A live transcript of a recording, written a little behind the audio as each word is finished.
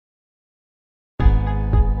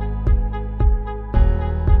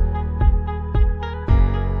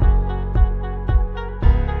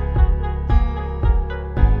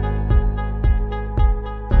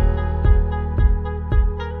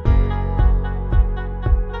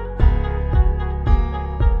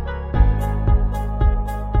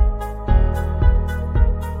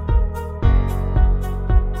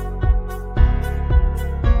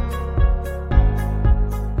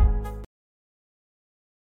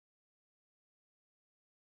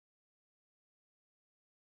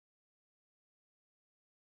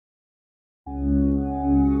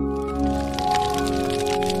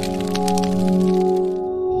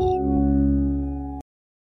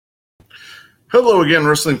Hello again,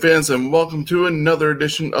 wrestling fans, and welcome to another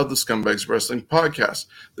edition of the Scumbags Wrestling Podcast.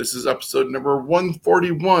 This is episode number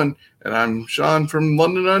 141, and I'm Shawn from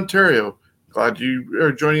London, Ontario. Glad you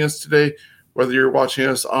are joining us today, whether you're watching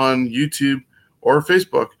us on YouTube or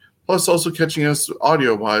Facebook, plus also catching us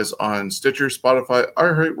audio-wise on Stitcher, Spotify,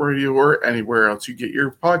 iHeartRadio, or anywhere else you get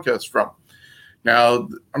your podcasts from. Now,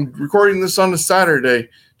 I'm recording this on a Saturday,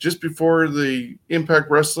 just before the Impact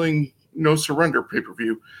Wrestling No Surrender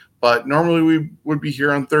pay-per-view. But normally we would be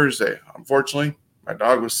here on Thursday. Unfortunately, my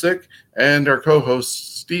dog was sick, and our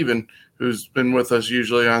co-host, Steven, who's been with us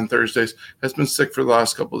usually on Thursdays, has been sick for the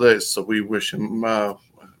last couple of days. So we wish him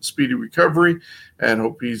speedy recovery and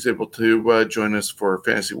hope he's able to join us for a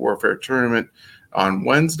Fantasy Warfare tournament on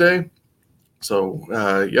Wednesday. So,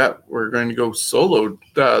 we're going to go solo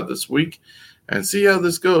this week and see how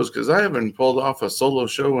this goes, because I haven't pulled off a solo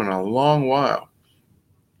show in a long while.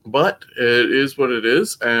 But it is what it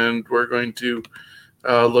is, and we're going to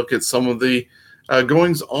look at some of the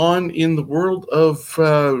goings on in the world of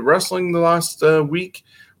wrestling the last week.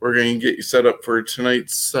 We're going to get you set up for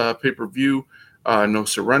tonight's pay-per-view, No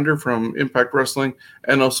Surrender from Impact Wrestling,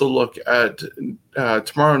 and also look at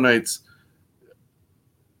tomorrow night's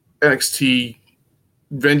NXT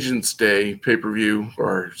Vengeance Day pay-per-view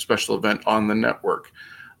or special event on the network.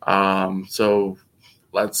 So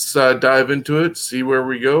let's dive into it, see where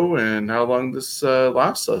we go, and how long this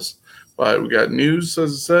lasts us. But we got news,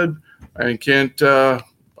 as I said, and can't,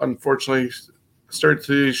 unfortunately, start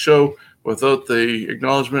the show without the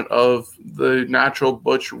acknowledgement of the natural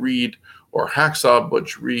Butch Reed, or Hacksaw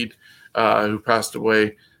Butch Reed, who passed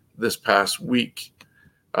away this past week.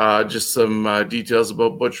 Just some details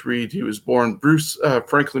about Butch Reed. He was born Bruce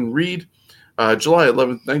Franklin Reed, July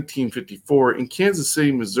 11th, 1954, in Kansas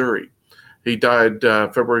City, Missouri. He died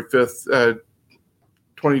February 5th,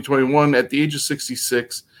 2021 at the age of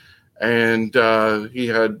 66, and he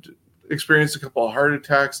had experienced a couple of heart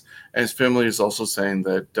attacks, and his family is also saying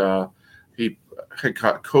that he had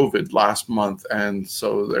caught COVID last month, and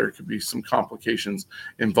so there could be some complications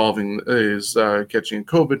involving his catching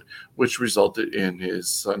COVID, which resulted in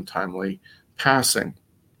his untimely passing.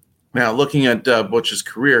 Now, looking at Butch's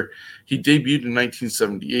career, he debuted in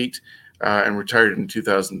 1978 and retired in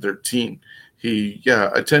 2013. He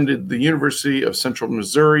attended the University of Central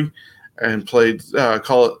Missouri and played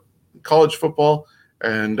college football,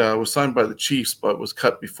 and was signed by the Chiefs, but was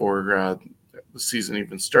cut before the season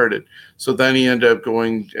even started. So then he ended up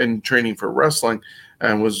going and training for wrestling,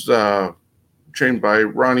 and was trained by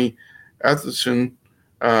Ronnie Atherton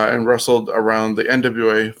and wrestled around the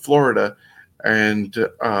NWA, Florida, and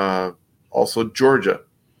also Georgia.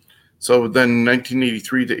 So then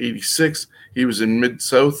 1983 to 86, he was in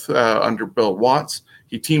Mid-South under Bill Watts.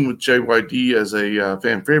 He teamed with JYD as a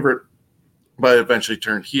fan favorite, but eventually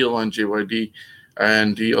turned heel on JYD.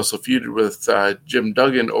 And he also feuded with Jim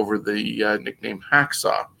Duggan over the nickname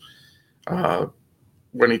Hacksaw.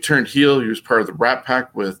 When he turned heel, he was part of the Rat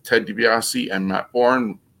Pack with Ted DiBiase and Matt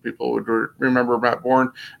Bourne. People would remember Matt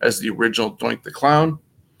Bourne as the original Doink the Clown.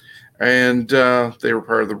 And they were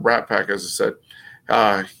part of the Rat Pack, as I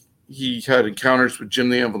said. He had encounters with Jim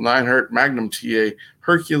the Anvil Neidhart, Magnum TA,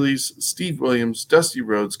 Hercules, Steve Williams, Dusty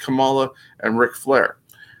Rhodes, Kamala, and Ric Flair.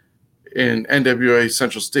 In NWA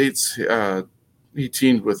Central States, he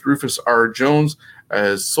teamed with Rufus R. Jones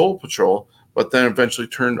as Soul Patrol, but then eventually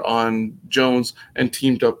turned on Jones and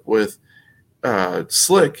teamed up with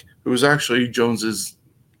Slick, who was actually Jones's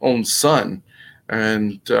own son.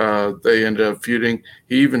 And they ended up feuding.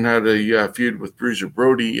 He even had a feud with Bruiser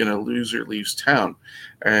Brody in A Loser Leaves Town.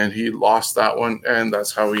 And he lost that one, and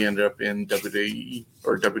that's how he ended up in WWE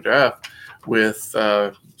or WWF with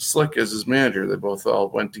Slick as his manager. They both all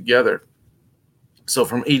went together. So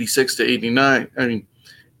from 86 to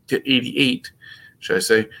 88, should I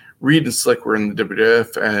say, Reed and Slick were in the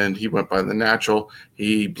WWF, and he went by the Natural.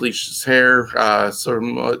 He bleached his hair, sort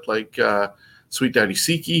of like Sweet Daddy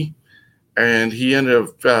Siki. And he ended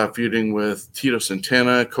up feuding with Tito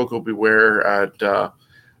Santana, Coco Beware at the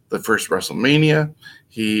first WrestleMania.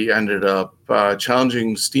 He ended up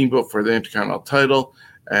challenging Steamboat for the Intercontinental title,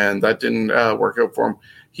 and that didn't work out for him.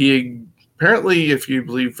 He apparently, if you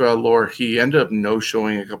believe lore, he ended up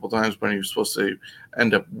no-showing a couple times when he was supposed to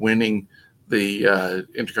end up winning the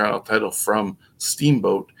Intercontinental title from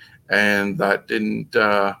Steamboat, and that didn't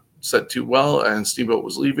set too well, and Steamboat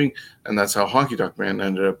was leaving, and that's how Honky Tonk Man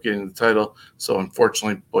ended up getting the title. So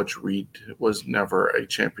unfortunately, Butch Reed was never a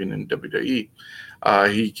champion in WWE.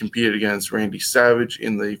 He competed against Randy Savage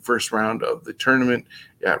in the first round of the tournament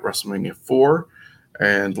at WrestleMania 4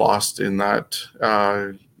 and lost in that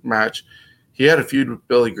match. He had a feud with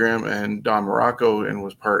Billy Graham and Don Morocco and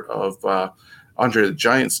was part of Andre the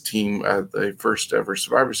Giant's team at the first ever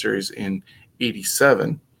Survivor Series in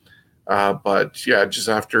 '87. But yeah, just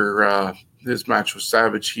after his match with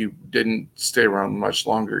Savage, he didn't stay around much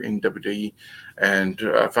longer in WWE and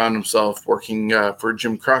found himself working for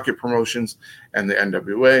Jim Crockett Promotions and the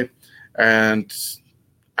NWA. And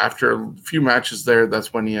after a few matches there,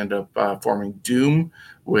 that's when he ended up forming Doom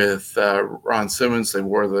with Ron Simmons. They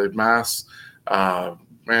wore the masks,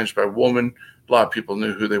 managed by a woman. A lot of people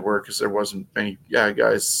knew who they were because there wasn't many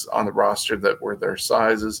guys on the roster that were their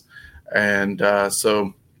sizes. And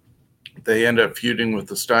so they ended up feuding with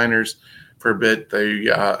the Steiners for a bit. They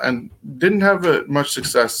and didn't have much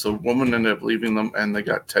success, so Woman ended up leaving them, and they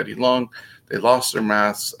got Teddy Long. They lost their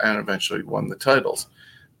masks and eventually won the titles.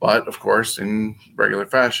 But, of course, in regular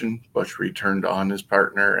fashion, Butch Reed turned on his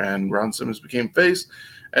partner, and Ron Simmons became face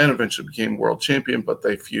and eventually became world champion, but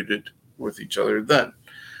they feuded with each other then.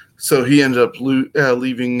 So he ended up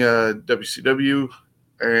leaving WCW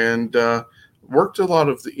and worked a lot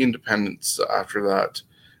of the independents after that.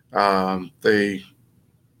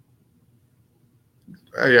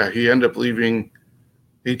 He ended up leaving.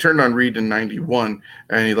 He turned on Reed in '91,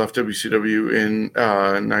 and he left WCW in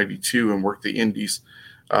 '92 and worked the Indies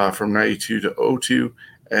from '92 to '02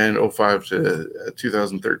 and '05 to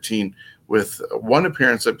 2013, with one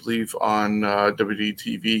appearance, I believe, on WWE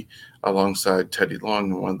TV alongside Teddy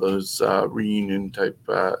Long in one of those reunion type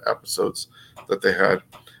episodes that they had.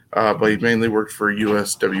 But he mainly worked for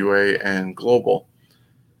USWA and Global.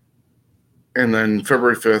 And then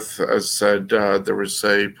February 5th, as I said, there was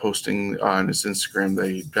a posting on his Instagram that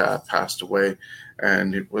he passed away,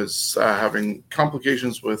 and it was having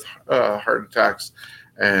complications with heart attacks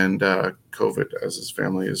and COVID, as his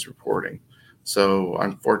family is reporting. So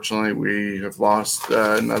unfortunately, we have lost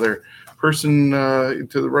another person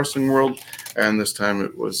into the wrestling world, and this time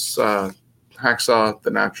it was Hacksaw,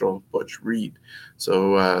 the Natural, Butch Reed.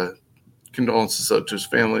 So condolences out to his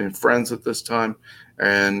family and friends at this time.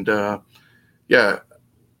 And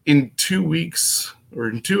in 2 weeks or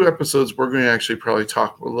in 2 episodes, we're going to actually probably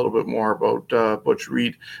talk a little bit more about Butch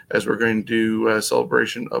Reed, as we're going to do a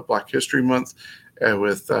celebration of Black History Month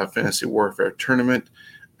with Fantasy Warfare Tournament.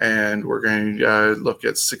 And we're going to look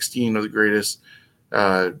at 16 of the greatest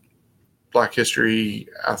Black History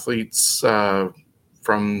athletes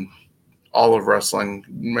from all of wrestling,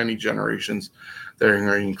 many generations. They're going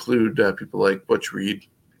to include people like Butch Reed,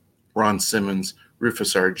 Ron Simmons,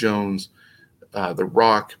 Rufus R. Jones, The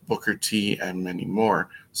Rock, Booker T, and many more.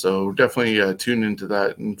 So definitely tune into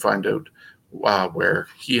that and find out where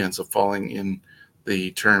he ends up falling in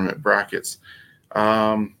the tournament brackets.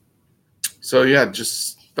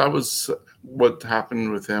 That was what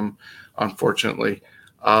happened with him, unfortunately.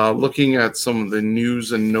 Looking at some of the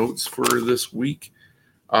news and notes for this week,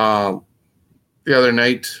 the other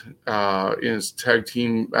night in his tag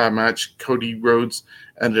team match, Cody Rhodes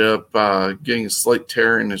ended up getting a slight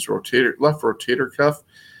tear in his left rotator cuff.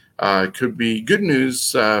 It could be good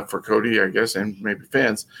news for Cody, I guess, and maybe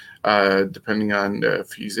fans, depending on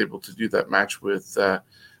if he's able to do that match with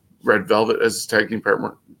Red Velvet as his tag team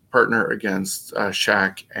partner against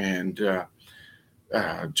Shaq and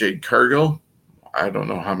Jade Cargill. I don't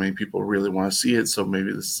know how many people really want to see it, so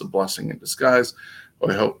maybe this is a blessing in disguise.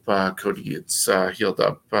 I hope Cody gets healed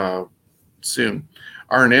up soon.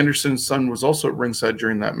 Arn Anderson's son was also at ringside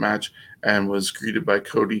during that match and was greeted by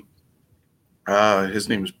Cody. His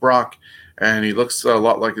name is Brock, and he looks a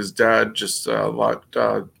lot like his dad, just a lot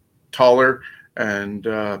taller, and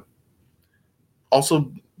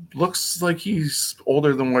also looks like he's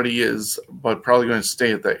older than what he is, but probably going to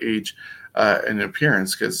stay at that age in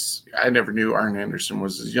appearance, because I never knew Arn Anderson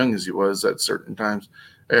was as young as he was at certain times.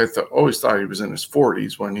 I always thought he was in his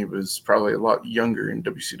 40s when he was probably a lot younger in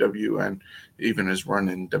WCW and even his run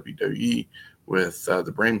in WWE with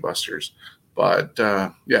the Brainbusters. But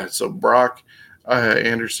so Brock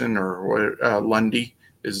Anderson, or Lundy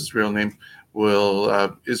is his real name,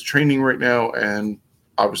 is training right now, and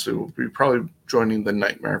obviously will be probably joining the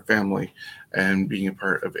Nightmare family and being a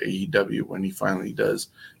part of AEW when he finally does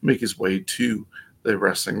make his way to the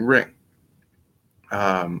wrestling ring.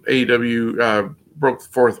 AEW broke the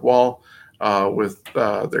fourth wall with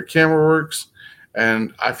their camera works,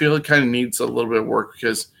 and I feel it kind of needs a little bit of work,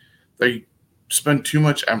 because they spend too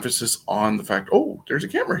much emphasis on the fact, oh, there's a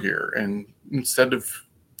camera here, and instead of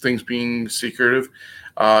things being secretive,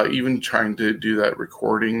 even trying to do that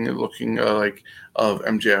recording, looking like of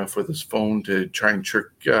MJF with his phone to try and trick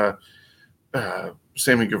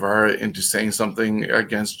Sammy Guevara into saying something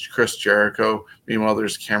against Chris Jericho. Meanwhile,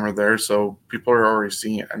 there's a camera there, so people are already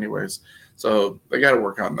seeing it anyways. So they got to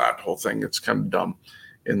work on that whole thing. It's kind of dumb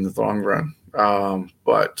in the long run.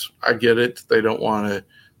 But I get it. They don't want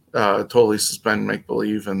to totally suspend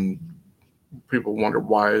make-believe, and people wonder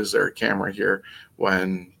why is there a camera here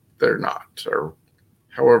when they're not, or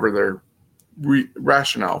however their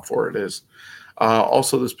rationale for it is.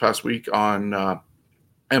 Also, this past week on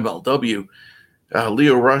MLW,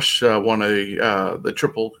 Leo Rush won the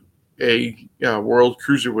Triple A World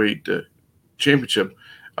Cruiserweight Championship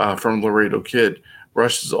from Laredo Kid.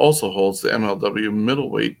 Rush also holds the MLW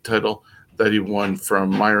middleweight title that he won from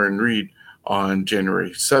Myron Reed on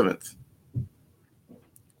January 7th.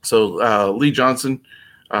 So Lee Johnson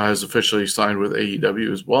has officially signed with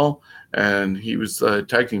AEW as well, and he was the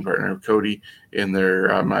tag team partner of Cody in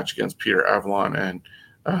their match against Peter Avalon and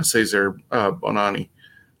Cesar Bonani.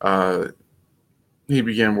 He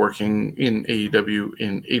began working in AEW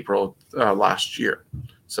in April last year.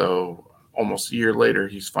 So almost a year later,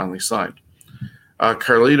 he's finally signed.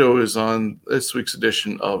 Carlito is on this week's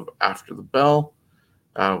edition of After the Bell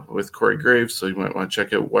with Corey Graves, so you might want to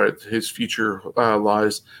check out what his future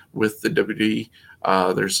lies with the WWE.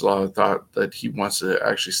 There's a lot of thought that he wants to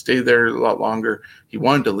actually stay there a lot longer. He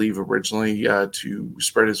wanted to leave originally to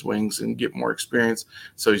spread his wings and get more experience,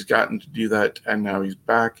 so he's gotten to do that, and now he's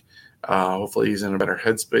back. Hopefully he's in a better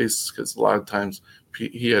headspace, because a lot of times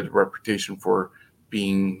he had a reputation for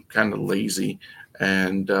being kind of lazy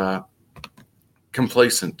and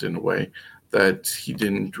complacent in a way, that he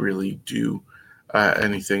didn't really do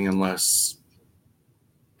anything unless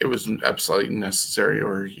it was absolutely necessary,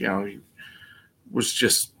 or he was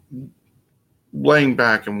just laying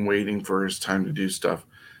back and waiting for his time to do stuff.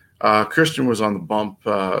 Christian was on the bump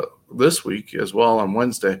this week as well on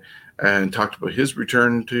Wednesday and talked about his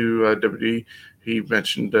return to WWE. He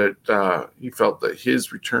mentioned that he felt that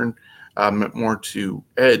his return meant more to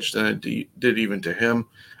Edge than it did even to him.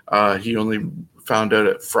 He only found out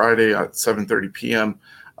at Friday at 7:30 p.m.,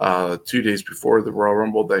 2 days before the Royal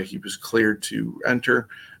Rumble, that he was cleared to enter.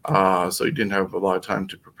 So he didn't have a lot of time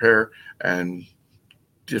to prepare and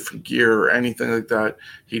different gear or anything like that.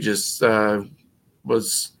 He just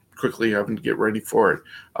was quickly having to get ready for it.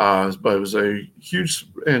 But it was a huge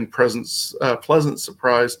and pleasant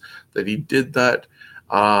surprise that he did that.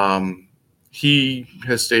 He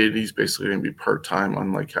has stated he's basically going to be part-time,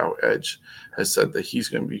 unlike how Edge has said that he's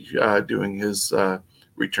going to be doing his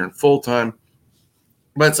return full-time.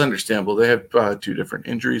 But it's understandable. They have two different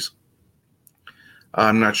injuries.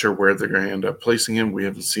 I'm not sure where they're going to end up placing him. We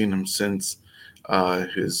haven't seen him since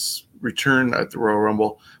his return at the Royal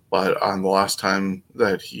Rumble. But on the last time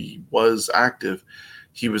that he was active,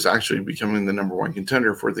 he was actually becoming the number one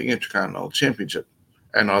contender for the Intercontinental Championship.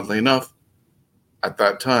 And oddly enough, at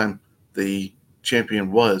that time, the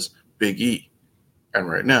champion was Big E. And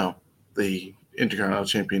right now, the Intercontinental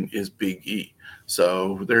Champion is Big E.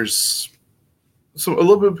 So there's a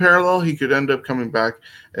little bit of parallel. He could end up coming back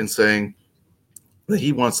and saying that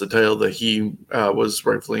he wants the title that he was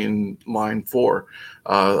rightfully in line for,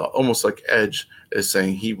 almost like Edge is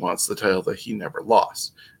saying he wants the title that he never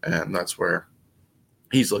lost. And that's where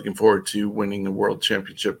he's looking forward to winning the World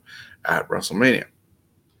Championship at WrestleMania.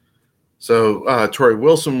 So Tori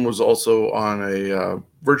Wilson was also on a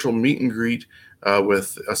virtual meet and greet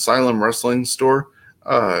with Asylum Wrestling store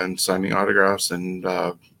and signing autographs and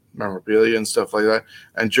memorabilia and stuff like that.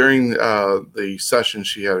 And during the session,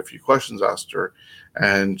 she had a few questions asked her,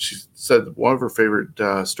 and she said that one of her favorite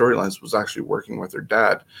storylines was actually working with her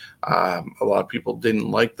dad. A lot of people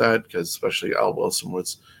didn't like that, because especially Al Wilson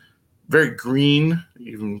was very green,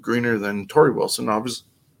 even greener than Tori Wilson, obviously.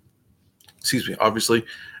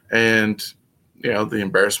 And the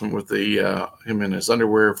embarrassment with the him in his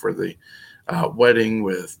underwear for the wedding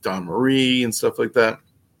with Dawn Marie and stuff like that.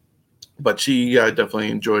 But she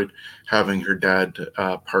definitely enjoyed having her dad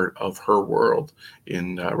part of her world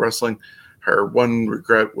in wrestling. Her one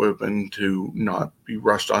regret would have been to not be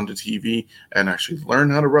rushed onto TV and actually learn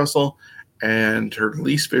how to wrestle. And her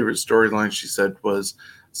least favorite storyline, she said, was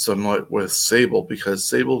somewhat with Sable, because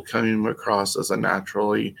Sable coming across as a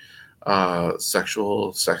naturally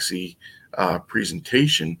sexual, sexy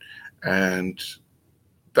presentation. And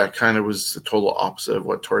that kind of was the total opposite of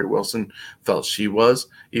what Tori Wilson felt she was,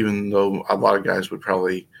 even though a lot of guys would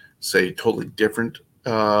probably say totally different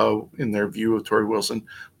in their view of Tori Wilson.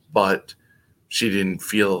 But she didn't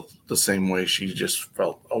feel the same way. She just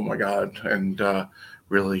felt, oh my God, and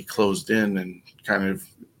really closed in and kind of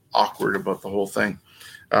awkward about the whole thing.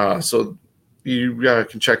 So you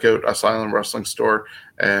can check out Asylum Wrestling Store,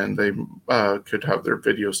 and they could have their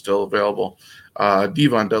video still available.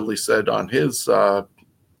 Devon Dudley said on his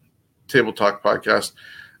Table Talk podcast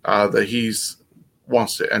that he's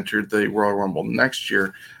wants to enter the Royal Rumble next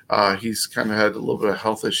year. He's kind of had a little bit of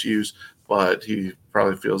health issues, but he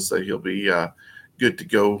probably feels that he'll be good to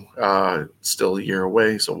go still a year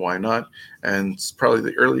away, so why not? And it's probably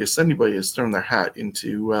the earliest anybody has thrown their hat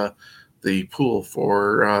into the pool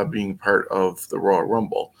for being part of the Royal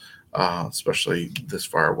Rumble, especially this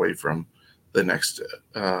far away from the next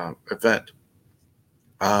event.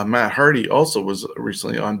 Matt Hardy also was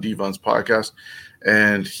recently on Devon's podcast,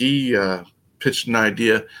 and he pitched an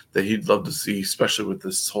idea that he'd love to see, especially with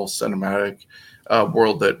this whole cinematic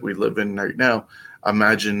world that we live in right now.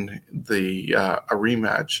 Imagine a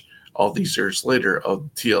rematch all these years later of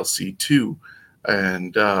TLC 2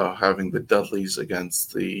 and having the Dudleys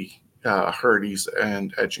against the Hardys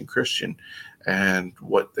and Edge and Christian, and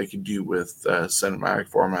what they could do with cinematic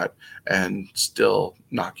format and still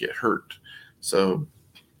not get hurt. So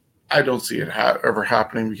I don't see it ever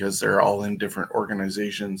happening because they're all in different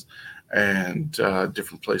organizations and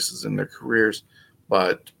different places in their careers.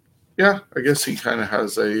 But yeah, I guess he kind of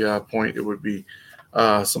has a point. It would be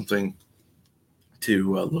something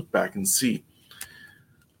to look back and see.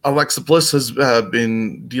 Alexa Bliss has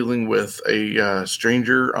been dealing with a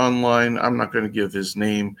stranger online. I'm not going to give his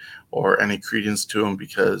name or any credence to him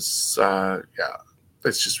because,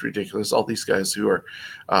 it's just ridiculous. All these guys who are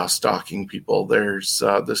stalking people. There's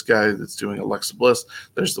this guy that's doing Alexa Bliss.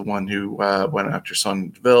 There's the one who went after Sonya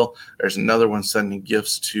Deville. There's another one sending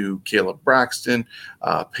gifts to Caleb Braxton,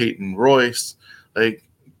 Peyton Royce. Like,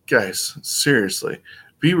 guys, seriously,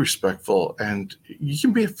 be respectful. And you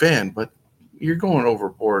can be a fan, but you're going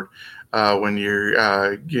overboard when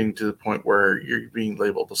you're getting to the point where you're being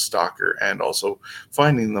labeled a stalker and also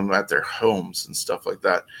finding them at their homes and stuff like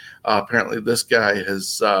that. Apparently, this guy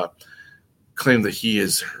has claimed that he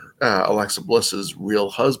is Alexa Bliss's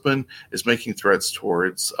real husband, is making threats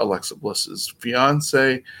towards Alexa Bliss's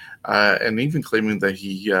fiance, and even claiming that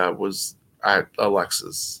he was at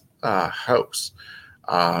Alexa's house.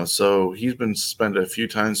 So he's been suspended a few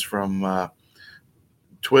times from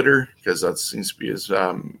Twitter, because that seems to be his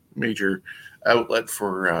major outlet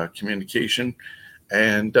for communication.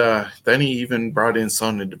 And then he even brought in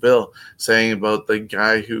Sonya Deville, saying about the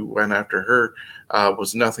guy who went after her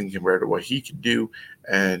was nothing compared to what he could do,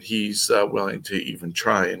 and he's willing to even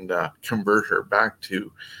try and convert her back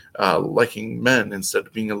to liking men instead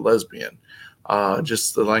of being a lesbian.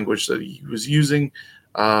 Just the language that he was using,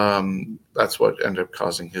 that's what ended up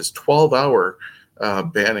causing his 12-hour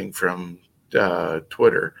banning from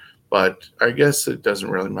Twitter. But I guess it doesn't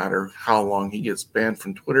really matter how long he gets banned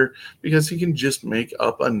from Twitter, because he can just make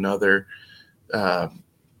up another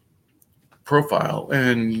profile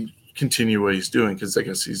and continue what he's doing, because I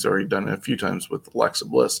guess he's already done it a few times with Alexa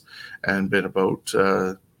Bliss and been about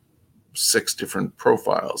 6 different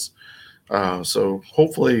profiles. So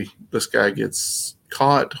hopefully this guy gets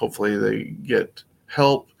caught. Hopefully they get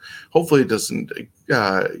help. Hopefully it doesn't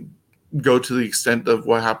go to the extent of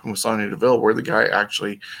what happened with Sonya Deville, where the guy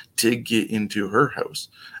actually did get into her house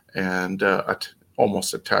and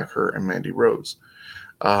almost attack her and Mandy Rose.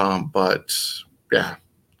 But yeah,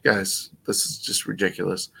 guys, this is just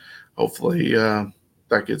ridiculous. Hopefully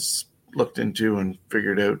that gets looked into and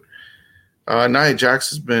figured out. Nia Jax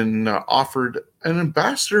has been offered an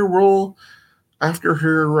ambassador role after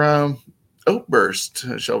her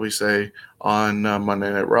outburst, shall we say, on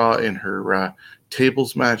Monday Night Raw in her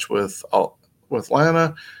tables match with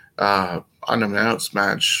Lana, unannounced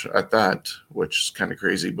match at that, which is kind of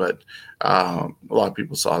crazy, but a lot of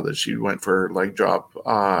people saw that she went for a leg drop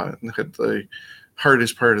and hit the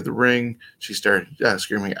hardest part of the ring. She started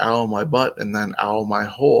screaming, "Ow, my butt," and then "Ow, my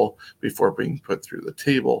hole," before being put through the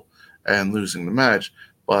table and losing the match.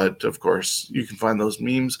 But of course, you can find those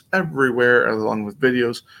memes everywhere, along with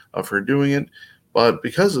videos of her doing it. But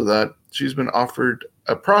because of that, she's been offered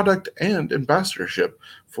a product and ambassadorship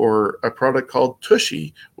for a product called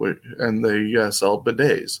Tushy, and they sell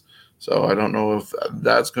bidets. So I don't know if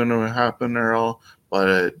that's going to happen or all,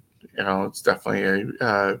 but it's definitely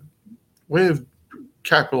a way of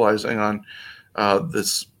capitalizing on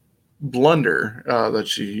this blunder that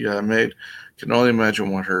she made. Can only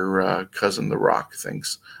imagine what her cousin The Rock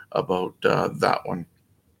thinks about that one.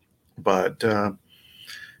 But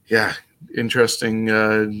yeah,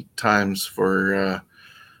 interesting times for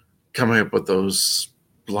coming up with those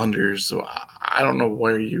blunders. So I don't know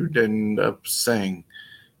where you'd end up saying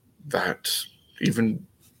that. Even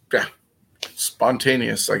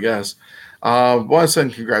spontaneous, I guess. Want to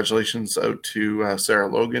send congratulations out to Sarah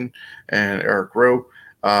Logan and Eric Rowe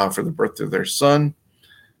for the birth of their son.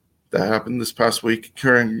 That happened this past week.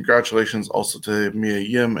 Congratulations also to Mia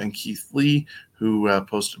Yim and Keith Lee, who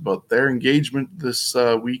posted about their engagement this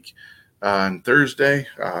week on Thursday.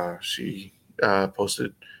 She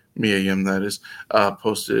posted, Mia Yim that is,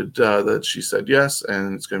 posted that she said yes,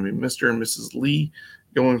 and it's going to be Mr. and Mrs. Lee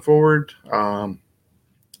going forward.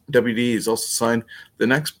 WD has also signed the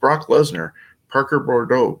next Brock Lesnar, Parker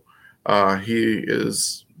Bordeaux. He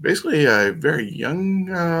is basically a very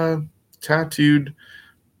young, tattooed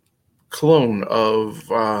clone of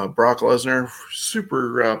Brock Lesnar.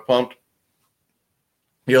 Super pumped.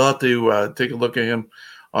 You'll have to take a look at him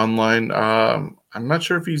online. I'm not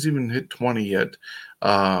sure if he's even hit 20 yet,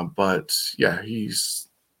 but yeah, he's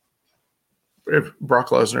Brock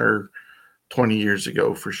Lesnar 20 years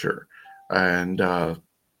ago for sure. And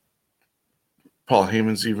Paul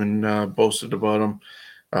Heyman's even boasted about him.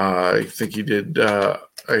 I think he did a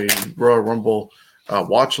Royal Rumble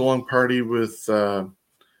watch-along party with, I'm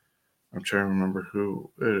trying to remember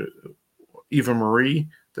who, Eva Marie.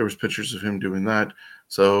 There was pictures of him doing that.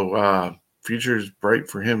 So future is bright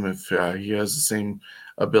for him if he has the same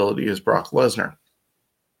ability as Brock Lesnar.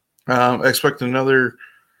 Expect another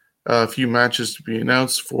few matches to be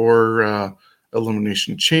announced for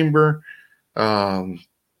Elimination Chamber.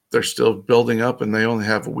 They're still building up, and they only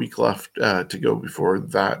have a week left to go before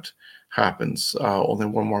that happens. Only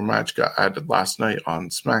one more match got added last night on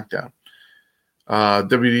SmackDown.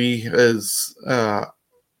 WWE is...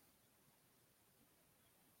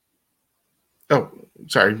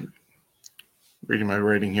 reading my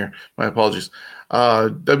writing here. My apologies.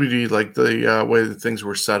 WWE, like the way that things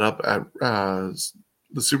were set up at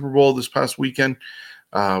the Super Bowl this past weekend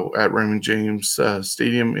at Raymond James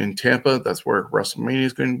Stadium in Tampa. That's where WrestleMania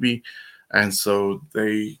is going to be. And so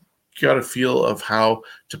they got a feel of how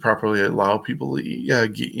to properly allow people to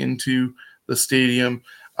get into the stadium,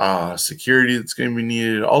 security that's going to be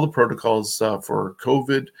needed, all the protocols for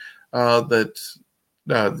COVID that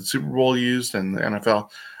the Super Bowl used and the NFL.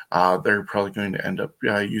 They're probably going to end up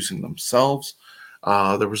using themselves.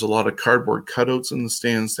 There was a lot of cardboard cutouts in the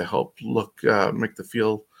stands to help make the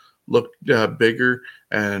field look bigger,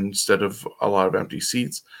 and instead of a lot of empty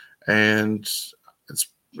seats. And it's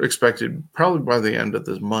expected probably by the end of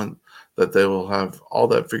this month that they will have all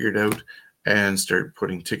that figured out and start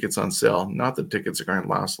putting tickets on sale. Not that tickets are going to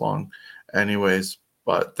last long anyways,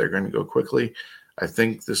 but they're going to go quickly. I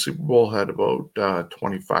think the Super Bowl had about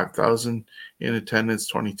 25,000 in attendance,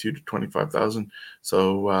 22 to 25,000.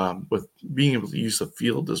 So with being able to use the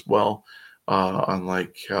field as well,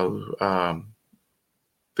 unlike how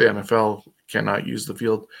the NFL cannot use the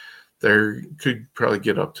field, there could probably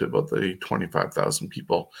get up to about the 25,000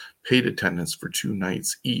 people paid attendance for 2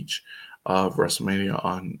 nights each of WrestleMania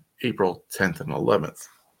on April 10th and 11th.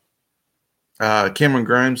 Cameron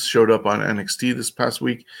Grimes showed up on NXT this past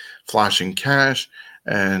week, flashing cash,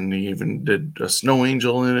 and he even did a snow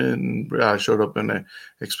angel in it and showed up in an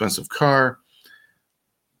expensive car.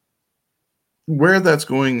 Where that's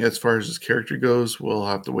going as far as his character goes, we'll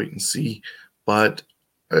have to wait and see. But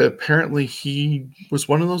apparently he was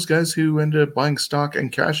one of those guys who ended up buying stock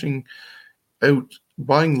and cashing out,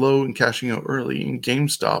 buying low and cashing out early in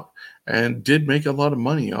GameStop, and did make a lot of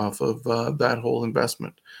money off of that whole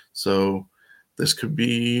investment. So this could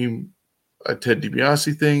be a Ted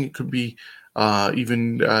DiBiase thing. It could be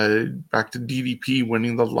even back to DDP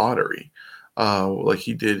winning the lottery, like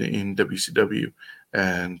he did in WCW,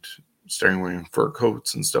 and starting wearing fur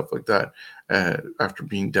coats and stuff like that after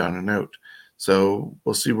being down and out. So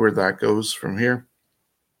we'll see where that goes from here.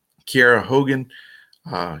 Kiera Hogan,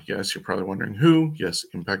 yes, you're probably wondering who. Yes,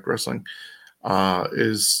 Impact Wrestling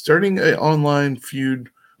is starting an online feud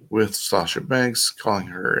with Sasha Banks, calling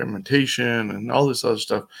her imitation and all this other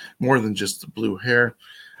stuff, more than just the blue hair.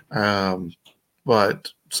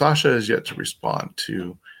 But Sasha is yet to respond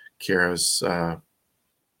to Kiera's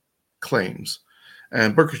claims.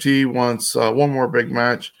 And Booker T wants one more big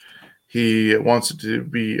match. He wants it to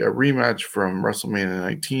be a rematch from WrestleMania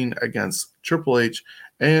 19 against Triple H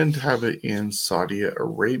and have it in Saudi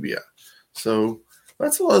Arabia. So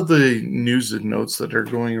that's a lot of the news and notes that are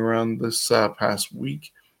going around this past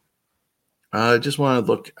week. I just want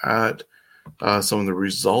to look at some of the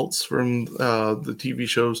results from the TV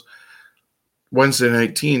shows. Wednesday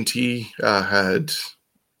night, TNT had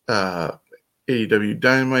AEW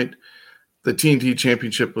Dynamite. The TNT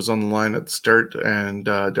Championship was on the line at the start, and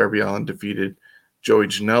Darby Allin defeated Joey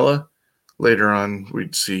Janela. Later on,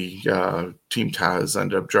 we'd see Team Taz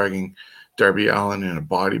end up dragging Darby Allin in a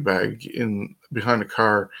body bag behind a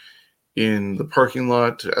car in the parking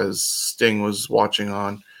lot as Sting was watching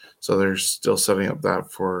on. So they're still setting up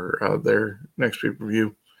that for their next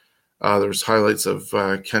pay-per-view. There's highlights of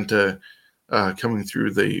Kenta coming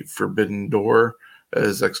through the forbidden door,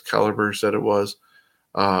 as Excalibur said it was.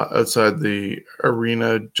 Outside the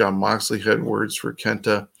arena, Jon Moxley had words for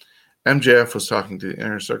Kenta. MJF was talking to the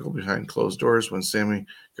inner circle behind closed doors when Sammy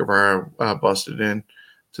Guevara busted in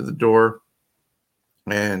to the door,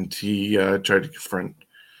 and he tried to confront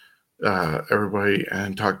everybody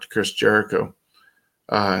and talk to Chris Jericho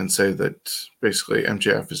and say that basically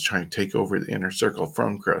MJF is trying to take over the inner circle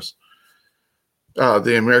from Chris.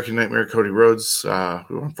 The American Nightmare, Cody Rhodes,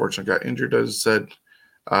 who unfortunately got injured, as I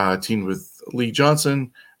said, teamed with Lee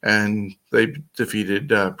Johnson, and they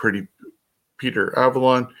defeated Pretty Peter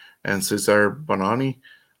Avalon and Cesar Bononi.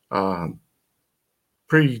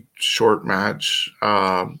 Pretty short match.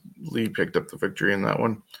 Lee picked up the victory in that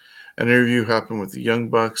one. An interview happened with the Young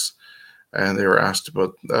Bucks, and they were asked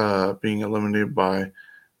about being eliminated by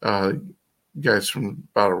guys from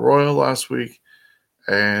Battle Royal last week.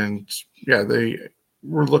 And yeah, they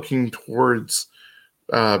were looking towards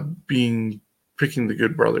picking the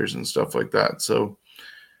Good Brothers and stuff like that. So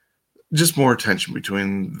just more tension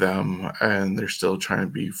between them, and they're still trying to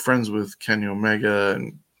be friends with Kenny Omega,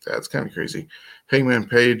 and that's kind of crazy. Hangman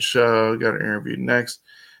Page got interviewed next.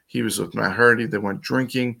 He was with Matt Hardy. They went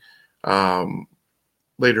drinking.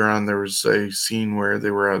 Later on, there was a scene where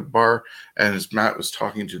they were at a bar, and as Matt was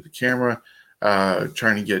talking to the camera,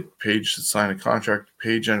 trying to get Page to sign a contract,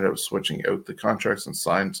 Page ended up switching out the contracts and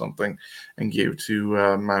signed something and gave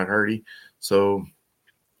to Matt Hardy. So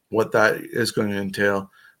what that is going to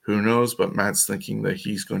entail, who knows? But Matt's thinking that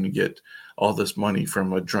he's going to get all this money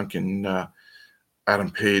from a drunken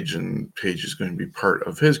Adam Page, and Page is going to be part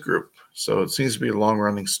of his group. So it seems to be a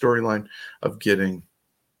long-running storyline of getting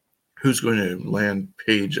who's going to land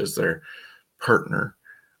Page as their partner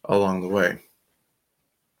along the way.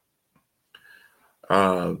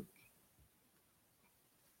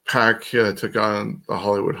 Pac took on the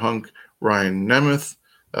Hollywood hunk Ryan Nemeth,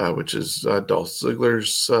 which is Dolph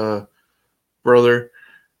Ziggler's brother,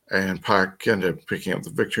 and Pac ended up picking up the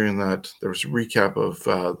victory in that. There was a recap of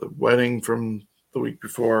the wedding from the week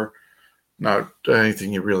before. Not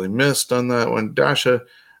anything you really missed on that one. Dasha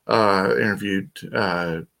interviewed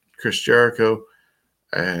Chris Jericho,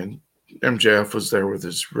 and MJF was there with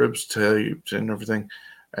his ribs taped and everything,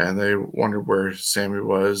 and they wondered where Sammy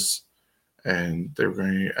was, and they were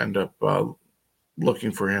going to end up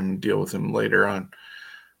looking for him and deal with him later on.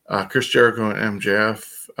 Chris Jericho and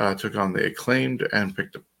MJF took on the Acclaimed and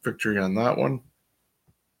picked up victory on that one.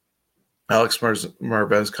 Alex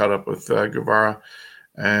Marvez caught up with Guevara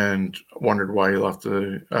and wondered why he left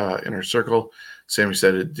the inner circle. Sammy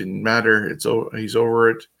said it didn't matter. He's over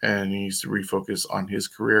it, and he needs to refocus on his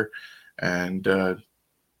career and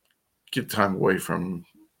get time away from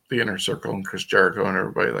the inner circle and Chris Jericho and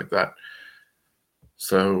everybody like that.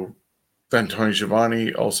 So then Tony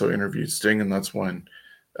Schiavone also interviewed Sting, and that's when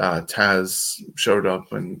Taz showed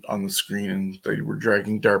up and on the screen, and they were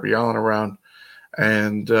dragging Darby Allin around.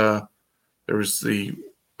 And there was the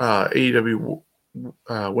AEW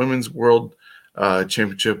Women's World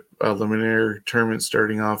Championship Eliminator Tournament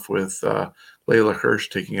starting off with Layla Hirsch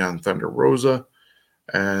taking on Thunder Rosa.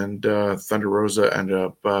 And Thunder Rosa ended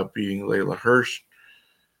up beating Layla Hirsch.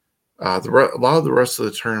 A lot of the rest of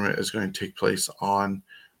the tournament is going to take place on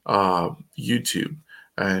YouTube,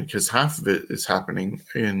 and because half of it is happening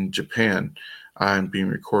in Japan and being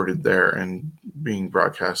recorded there and being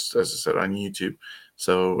broadcast, as I said, on YouTube.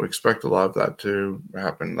 So expect a lot of that to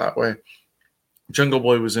happen that way. Jungle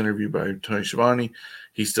Boy was interviewed by Tony Schiavone.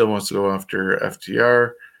 He still wants to go after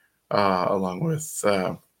FTR, along with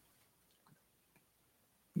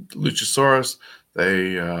Luchasaurus.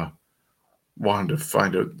 They wanted to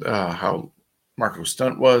find out how Marco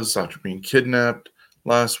Stunt was after being kidnapped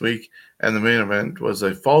last week. And the main event was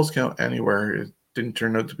a Falls Count Anywhere. It didn't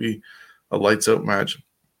turn out to be a lights out match,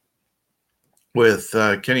 with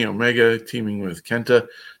Kenny Omega teaming with Kenta,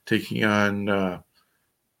 taking on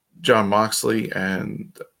Jon Moxley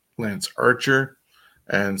and Lance Archer.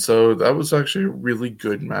 And so that was actually a really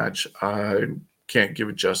good match. I can't give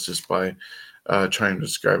it justice by trying to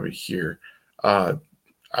describe it here.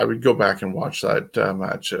 I would go back and watch that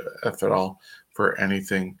match, if at all, for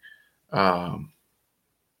anything. Yeah.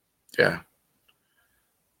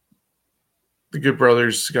 The Good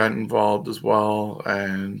Brothers got involved as well,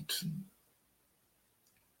 and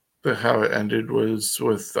how it ended was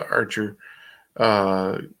with the Archer.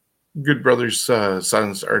 Good Brothers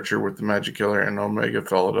silenced Archer with the Magic Killer, and Omega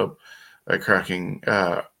followed up by cracking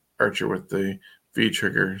Archer with the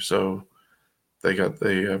V-trigger. So they got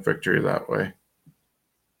the victory that way.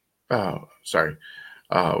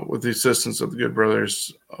 With the assistance of the Good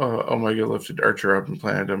Brothers, Omega lifted Archer up and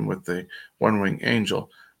planted him with the one-wing angel.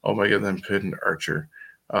 Omega then pinned Archer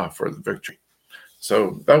for the victory.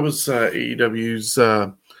 So that was AEW's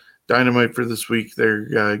Dynamite for this week.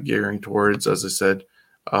 They're gearing towards, as I said,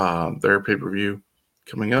 their pay-per-view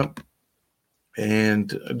coming up.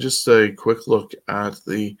 And just a quick look at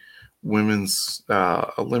the women's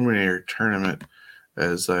eliminator tournament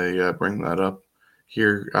as I bring that up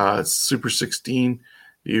here. Super 16,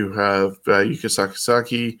 you have Yuka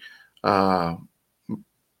Sakazaki,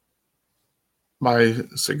 Mai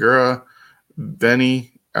Segura,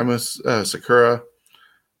 Benny, Emma Sakura,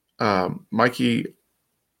 Mikey,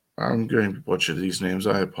 I'm going to butcher these names,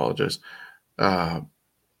 I apologize,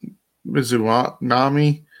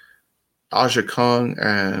 Mizunami, Aja Kong,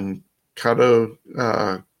 and Kato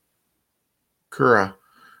Kura,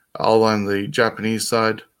 all on the Japanese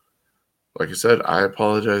side. Like I said, I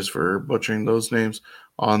apologize for butchering those names.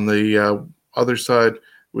 On the other side,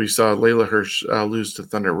 we saw Layla Hirsch lose to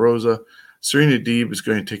Thunder Rosa. Serena Deeb is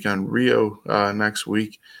going to take on Rio next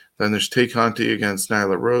week. Then there's Tay Conti against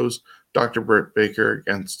Nyla Rose, Dr. Britt Baker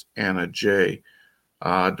against Anna Jay.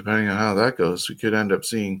 Depending on how that goes, we could end up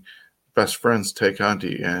seeing best friends Tay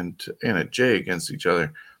Conti and Anna Jay against each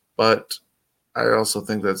other. But I also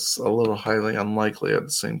think that's a little highly unlikely at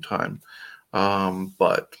the same time.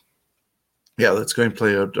 But yeah, that's going to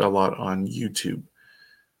play out a lot on YouTube.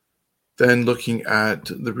 Then looking at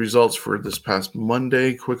the results for this past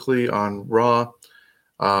Monday quickly on Raw,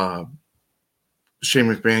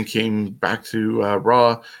 Shane McMahon came back to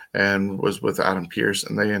Raw and was with Adam Pearce,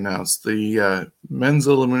 and they announced the men's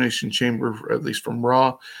elimination chamber, at least from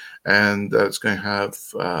Raw, and that's going to have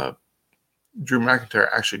Drew McIntyre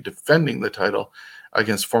actually defending the title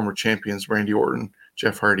against former champions Randy Orton,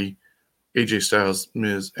 Jeff Hardy, AJ Styles,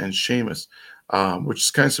 Miz, and Sheamus, which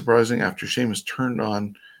is kind of surprising after Sheamus turned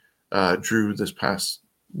on Drew this past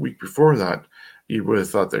week before that. You would have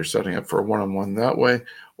thought they're setting up for a one-on-one that way,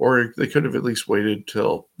 or they could have at least waited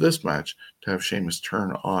till this match to have Sheamus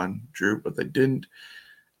turn on Drew, but they didn't.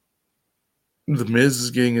 The Miz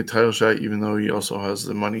is getting a title shot, even though he also has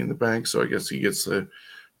the Money in the Bank, so I guess he gets to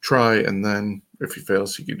try, and then if he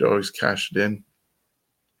fails, he could always cash it in.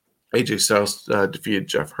 AJ Styles defeated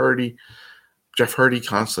Jeff Hardy. Jeff Hardy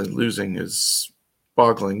constantly losing is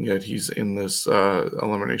boggling, yet he's in this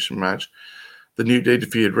elimination match. The New Day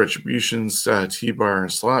defeated Retribution's T-Bar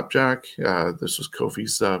and Slapjack. This was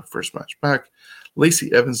Kofi's first match back.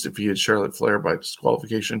 Lacey Evans defeated Charlotte Flair by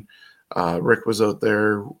disqualification. Rick was out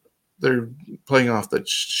there. They're playing off that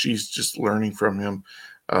she's just learning from him.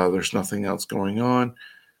 There's nothing else going on.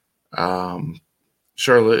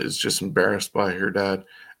 Charlotte is just embarrassed by her dad,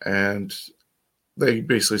 and they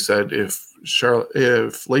basically said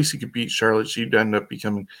if Lacey could beat Charlotte, she'd end up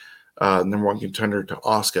becoming number one contender to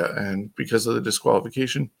Asuka, and because of the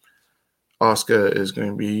disqualification, Asuka is going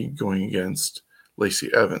to be going against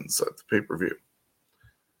Lacey Evans at the pay-per-view.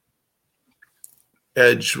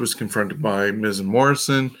 Edge was confronted by Miz and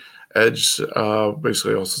Morrison. Edge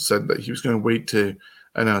basically also said that he was going to wait to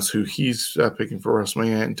announce who he's picking for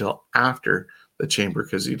WrestleMania until after the Chamber,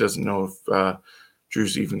 because he doesn't know if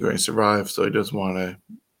Drew's even going to survive, so he doesn't want to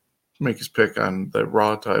make his pick on the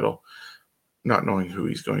Raw title, not knowing who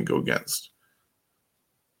he's going to go against.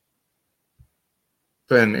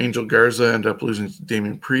 Then Angel Garza ended up losing to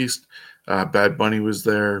Damian Priest. Bad Bunny was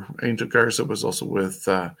there. Angel Garza was also with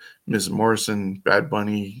Miz Morrison. Bad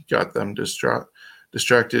Bunny got them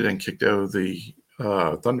distracted and kicked out of the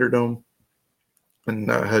Thunderdome, and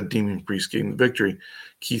had Damian Priest gain the victory.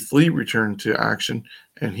 Keith Lee returned to action,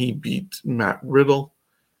 and he beat Matt Riddle.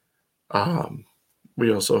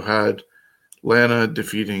 We also had Lana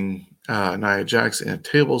defeating Nia Jax in a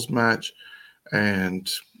tables match,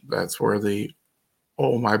 and that's where the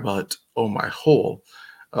 "oh my butt, oh my hole"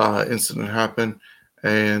 incident happened.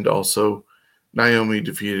 And also Naomi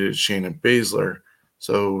defeated Shayna Baszler.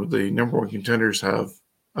 So the number one contenders have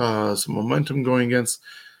some momentum going against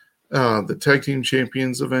the tag team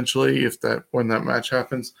champions eventually, when that match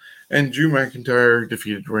happens. And Drew McIntyre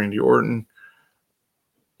defeated Randy Orton.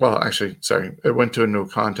 Well, actually, sorry, it went to a no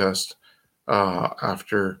contest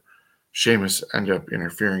after Sheamus ended up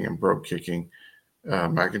interfering and brogue kicking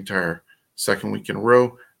McIntyre second week in a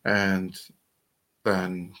row, and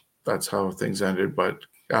then that's how things ended. But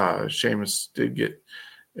Sheamus did get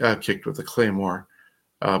kicked with a Claymore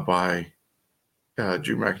by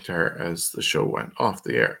Drew McIntyre as the show went off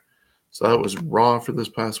the air. So that was Raw for this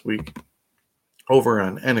past week. Over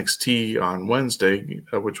on NXT on Wednesday,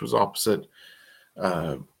 which was opposite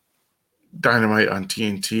Dynamite on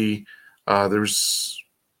TNT, There's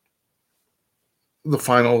the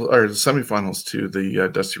semifinals to the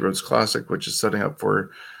Dusty Rhodes Classic, which is setting up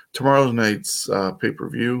for tomorrow night's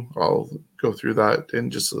pay-per-view. I'll go through that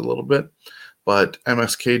in just a little bit. But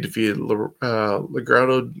MSK defeated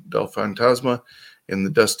Legado del Fantasma in the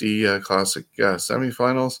Dusty Classic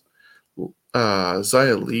semifinals.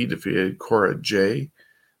 Xia Li defeated Cora Jade.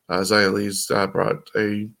 Xia Li's brought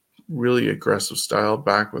a really aggressive style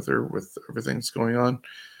back with her, with everything that's going on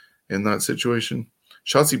in that situation.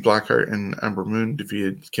 Shotzi Blackheart and Ember Moon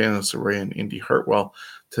defeated Candice LeRae and Indy Hartwell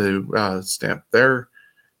to stamp their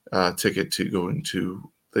ticket to go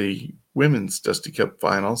into the Women's Dusty Cup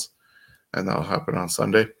Finals, and that'll happen on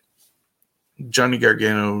Sunday. Johnny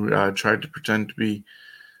Gargano tried to pretend to be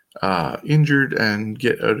injured and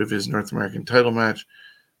get out of his North American title match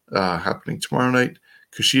happening tomorrow night.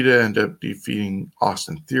 Kushida ended up defeating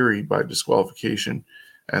Austin Theory by disqualification,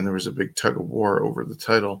 and there was a big tug of war over the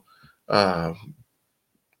title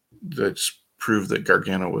that proved that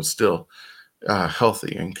Gargano was still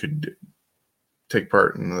healthy and could take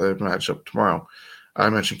part in the matchup tomorrow. I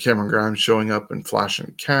mentioned Cameron Grimes showing up and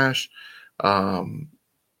flashing cash.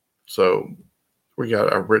 So we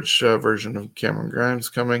got a rich version of Cameron Grimes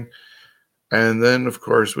coming. And then, of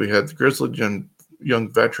course, we had the Grizzled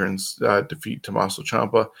Young Veterans defeat Tommaso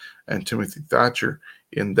Ciampa and Timothy Thatcher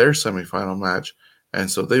in their semifinal match.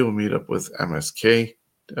 And so they will meet up with MSK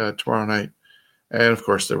tomorrow night. And, of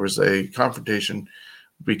course, there was a confrontation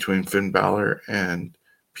between Finn Balor and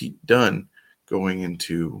Pete Dunne going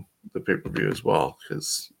into the pay-per-view as well,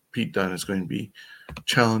 because Pete Dunne is going to be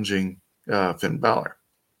challenging Finn Balor.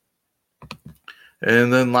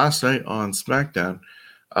 And then last night on SmackDown,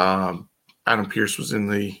 Adam Pearce was in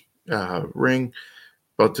the ring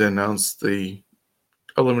about to announce the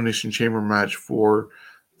Elimination Chamber match for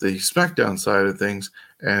the SmackDown side of things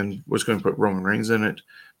and was going to put Roman Reigns in it,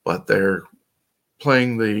 but they're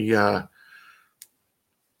playing the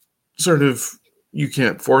sort of, you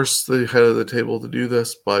can't force the head of the table to do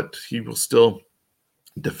this, but he will still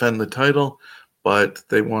defend the title. But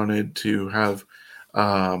they wanted to have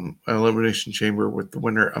an Elimination Chamber with the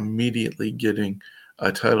winner immediately getting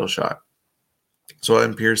a title shot. So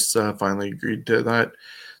Adam Pearce finally agreed to that,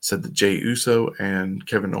 said that Jey Uso and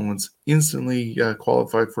Kevin Owens instantly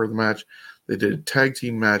qualified for the match. They did a tag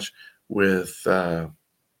team match with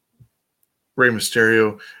Rey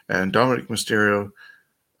Mysterio and Dominic Mysterio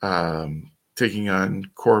taking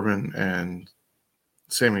on Corbin and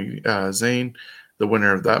Sami Zayn. The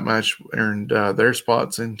winner of that match earned their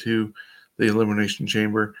spots into the Elimination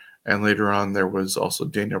Chamber. And later on, there was also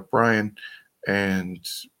Daniel Bryan and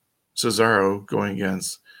Cesaro going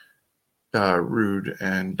against Rude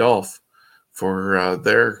and Dolph for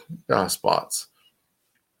their spots.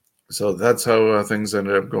 So that's how things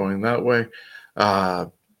ended up going that way.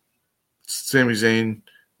 Sami Zayn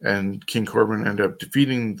and King Corbin ended up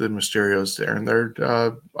defeating the Mysterios to earn their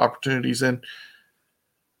opportunities in.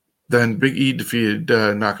 Then Big E defeated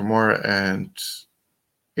Nakamura, and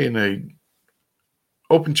in a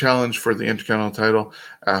open challenge for the Intercontinental title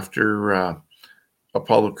after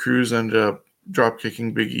Apollo Crews ended up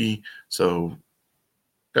drop-kicking Big E. So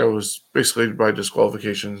that was basically by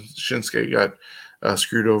disqualification. Shinsuke got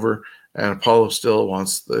screwed over, and Apollo still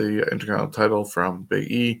wants the Intercontinental title from Big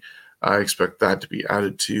E. I expect that to be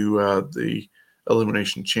added to the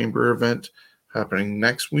Elimination Chamber event happening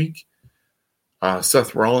next week.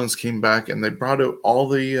 Seth Rollins came back, and they brought out all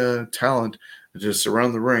the talent just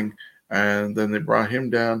around the ring, and then they brought him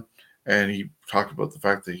down, and he talked about the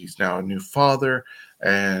fact that he's now a new father,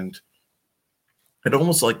 and it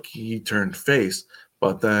almost like he turned face,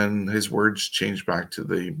 but then his words changed back to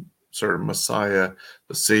the sort of Messiah,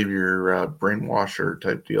 the savior, brainwasher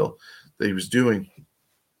type deal that he was doing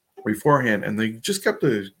beforehand, and they just kept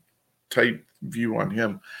a tight view on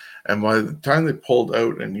him. And by the time they pulled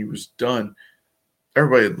out and he was done,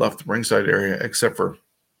 everybody had left the ringside area except for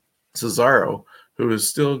Cesaro, who was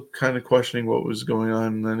still kind of questioning what was going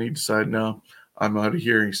on. And then he decided, no, I'm out of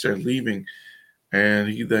here. And he started leaving. And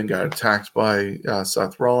he then got attacked by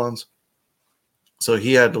Seth Rollins. So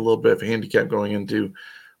he had a little bit of a handicap going into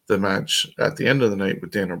the match at the end of the night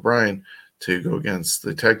with Daniel Bryan to go against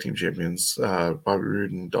the tag team champions, Bobby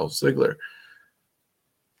Roode and Dolph Ziggler.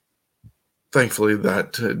 Thankfully,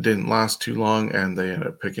 that didn't last too long, and they ended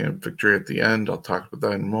up picking up victory at the end. I'll talk about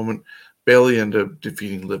that in a moment. Bayley ended up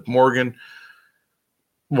defeating Liv Morgan.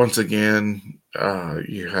 Once again,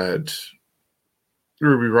 you had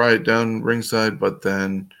Ruby Riott down ringside, but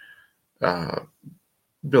then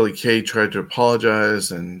Billie Kay tried to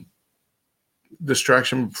apologize, and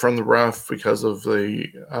distraction from the ref because of the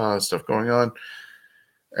stuff going on.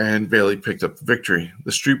 and Bayley picked up the victory.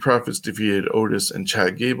 The Street Profits defeated Otis and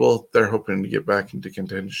Chad Gable. They're hoping to get back into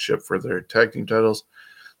contendership for their tag team titles.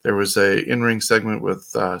 There was a in-ring segment with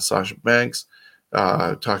Sasha Banks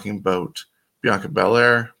talking about Bianca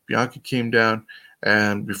Belair. Bianca came down,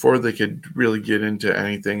 and before they could really get into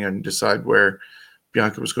anything and decide where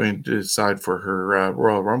Bianca was going to decide for her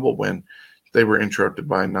Royal Rumble win, they were interrupted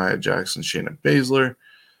by Nia Jax and Shayna Baszler,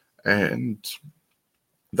 and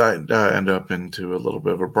that ended up into a little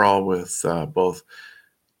bit of a brawl with both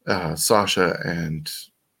Sasha and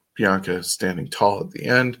Bianca standing tall at the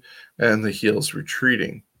end, and the heels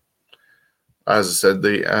retreating. As I said,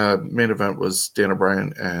 the main event was Daniel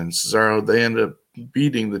Bryan and Cesaro. They ended up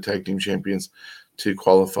beating the tag team champions to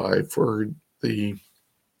qualify for the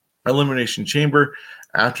Elimination Chamber.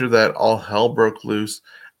 After that, all hell broke loose,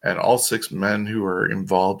 and all 6 men who were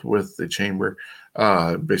involved with the chamber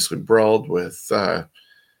basically brawled with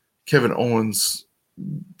Kevin Owens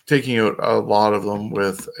taking out a lot of them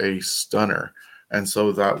with a stunner. And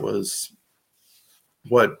so that was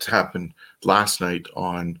what happened last night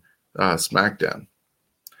on SmackDown.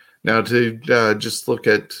 Now, to just look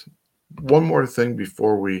at one more thing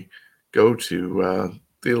before we go to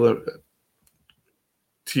the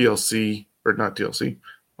TLC, or not TLC,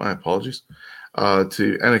 my apologies,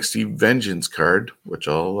 to NXT Vengence card, which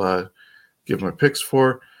I'll give my picks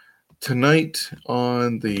for. Tonight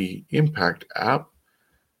on the Impact app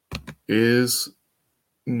is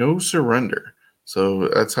No Surrender. So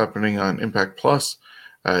that's happening on Impact Plus.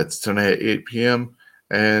 It's tonight at 8 p.m.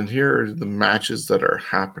 And here are the matches that are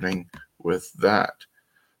happening with that.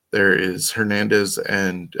 There is Hernandez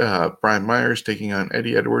and Brian Myers taking on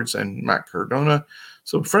Eddie Edwards and Matt Cardona.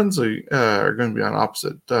 So friends are going to be on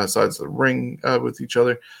opposite sides of the ring with each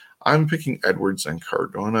other. I'm picking Edwards and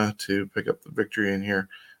Cardona to pick up the victory in here,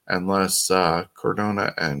 unless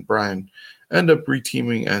Cardona and Brian end up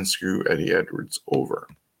reteaming and screw Eddie Edwards over.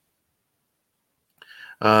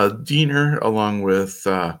 Diener, along with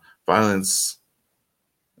Violence...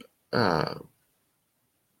 I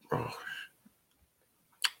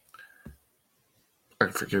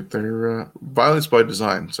forget their Violence by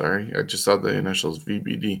Design. Sorry, I just saw the initials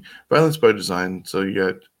VBD. Violence by Design. So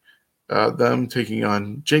you got them taking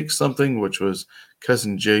on Jake something, which was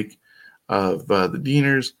cousin Jake of the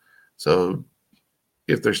Dieners. So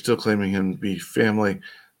if they're still claiming him to be family,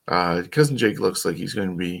 cousin Jake looks like he's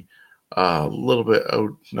going to be a little bit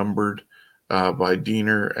outnumbered by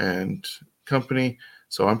Diener and company.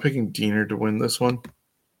 So I'm picking Diener to win this one.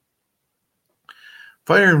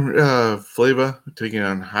 Fire and Flava taking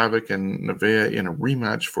on Havoc and Nevaeh in a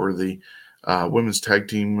rematch for the women's tag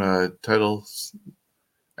team titles.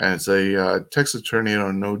 And it's a Texas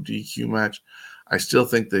Tornado no DQ match. I still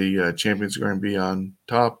think the champions are going to be on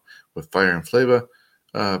top with Fire and Flava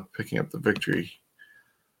picking up the victory.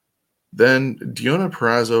 Then Deonna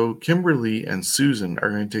Purrazzo, Kimberly, and Susan are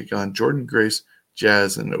going to take on Jordynne Grace,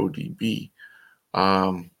 Jazz, and ODB.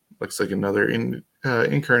 Looks like another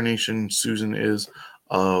incarnation Susan is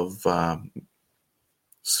of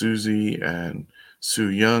Susie and Sue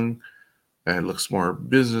Young. And it looks more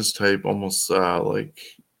business type, almost like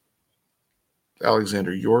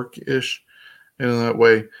Alexander York-ish in that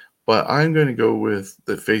way. But I'm going to go with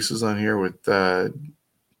the faces on here with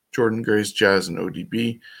Jordynne Grace, Jazz, and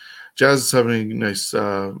ODB. Jazz is having a nice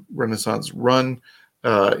Renaissance run,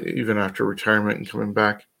 even after retirement and coming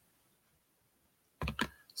back.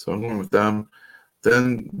 So I'm going with them.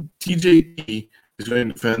 Then TJP is going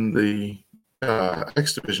to defend the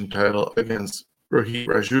X Division title against Rohit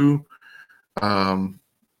Raju.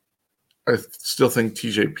 I still think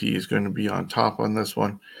TJP is going to be on top on this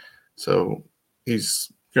one. So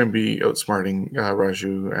he's going to be outsmarting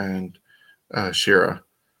Raju and Shera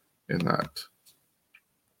in that.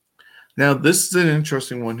 Now, this is an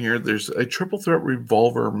interesting one here. There's a triple threat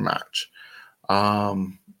revolver match.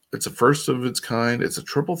 It's a first of its kind. It's a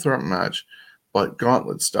triple threat match, but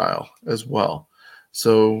gauntlet style as well.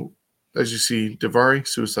 So, as you see, Daivari,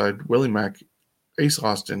 Suicide, Willie Mack, Ace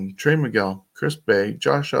Austin, Trey Miguel, Chris Bay,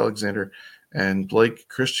 Josh Alexander, and Blake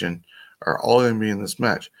Christian are all going to be in this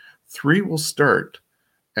match. 3 will start,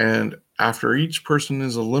 and after each person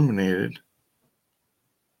is eliminated,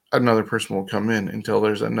 another person will come in until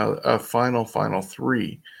there's a final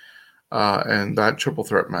 3. And that triple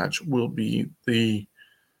threat match will be the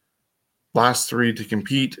last 3 to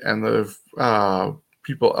compete, and the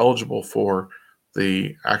people eligible for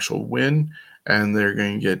the actual win, and they're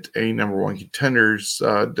going to get a number 1 contenders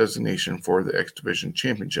designation for the X Division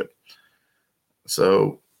Championship.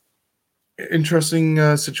 So,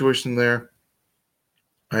 interesting situation there.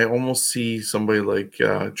 I almost see somebody like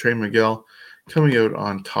Trey Miguel coming out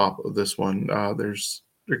on top of this one. There's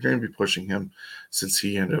they're going to be pushing him since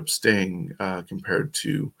he ended up staying compared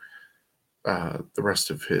to the rest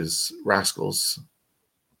of his Rascals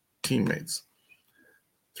teammates.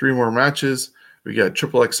 3 more matches. We got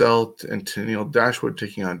Triple XL and Tennille Dashwood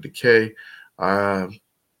taking on Decay. I'm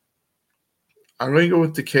going to go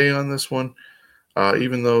with Decay on this one,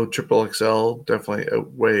 even though Triple XL definitely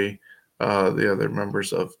outweigh the other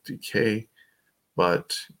members of Decay.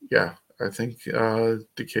 But yeah, I think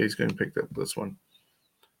Decay is going to pick up this one.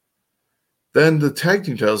 Then the tag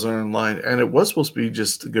team titles are in line, and it was supposed to be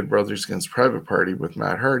just the Good Brothers against Private Party with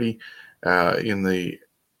Matt Hardy in the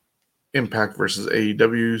Impact versus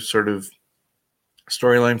AEW sort of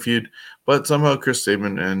storyline feud. But somehow Chris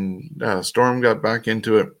Sabin and Storm got back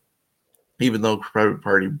into it, even though Private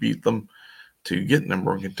Party beat them to get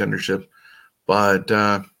number 1 contendership. But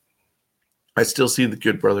I still see the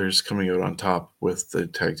Good Brothers coming out on top with the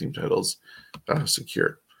tag team titles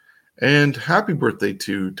secure. And happy birthday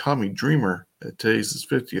to Tommy Dreamer. Today's his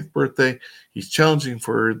 50th birthday. He's challenging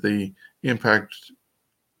for the Impact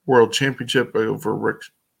World Championship over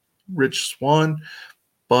Rich Swann.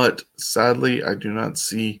 But sadly, I do not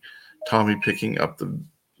see Tommy picking up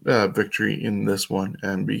the victory in this one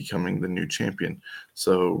and becoming the new champion.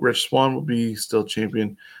 So Rich Swann will be still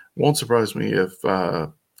champion. Won't surprise me if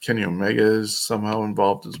Kenny Omega is somehow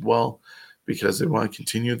involved as well, because they want to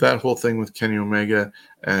continue that whole thing with Kenny Omega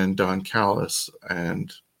and Don Callis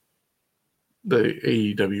and the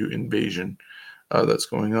AEW invasion that's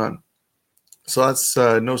going on. So that's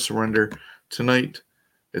No Surrender tonight.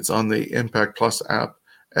 It's on the Impact Plus app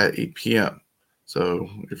at 8 p.m. So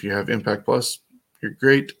if you have Impact Plus, you're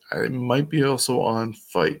great. It might be also on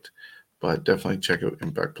Fight, but definitely check out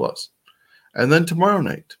Impact Plus. And then tomorrow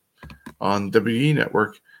night on WWE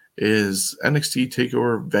Network is NXT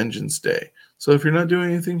Takeover Vengence Day. So if you're not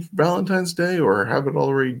doing anything for Valentine's Day or have it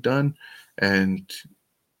already done, and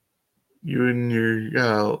you and your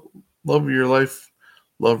love of your life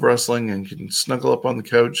love wrestling and can snuggle up on the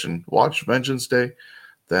couch and watch Vengeance Day,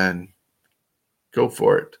 then go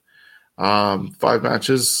for it. 5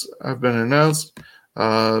 matches have been announced.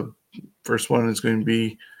 First one is going to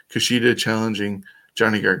be Kushida challenging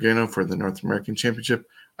Johnny Gargano for the North American Championship.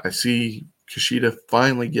 I see Kushida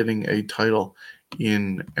finally getting a title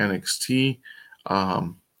in NXT.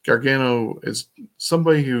 Gargano is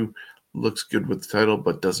somebody who looks good with the title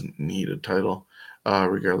but doesn't need a title,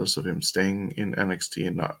 regardless of him staying in NXT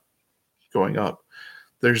and not going up.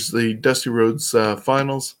 There's the Dusty Rhodes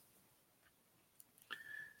finals,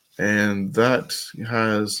 and that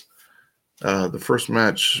has the first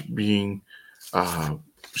match being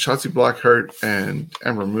Shotzi Blackheart and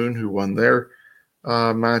Ember Moon, who won their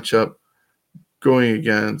matchup, going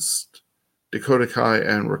against Dakota Kai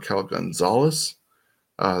and Raquel Gonzalez.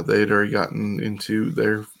 They had already gotten into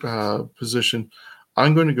their position.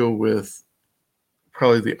 I'm going to go with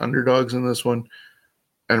probably the underdogs in this one,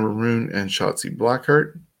 Ember Moon and Shotzi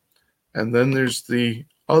Blackheart. And then there's the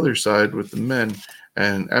other side with the men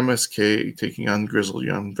and MSK taking on Grizzled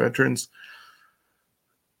Young Veterans.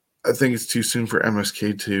 I think it's too soon for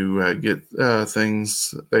MSK to get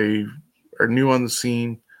things. They are new on the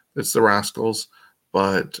scene. It's the Rascals,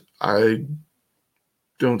 but I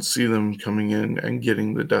don't see them coming in and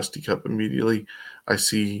getting the Dusty Cup immediately. I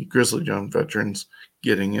see Grizzled Young Veterans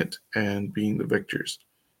getting it and being the victors.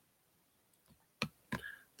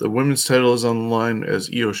 The women's title is on the line as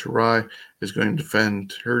Io Shirai is going to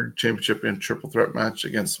defend her championship in a triple threat match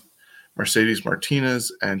against Mercedes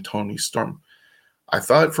Martinez and Toni Storm. I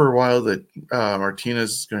thought for a while that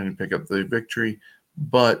Martinez is going to pick up the victory,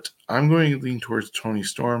 but I'm going to lean towards Toni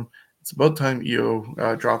Storm. It's about time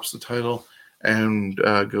Io drops the title and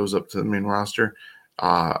goes up to the main roster.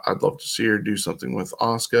 I'd love to see her do something with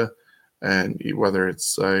Asuka, and whether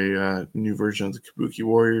it's a new version of the Kabuki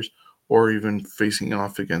Warriors or even facing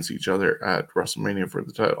off against each other at WrestleMania for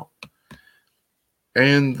the title.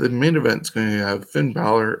 And the main event is going to have Finn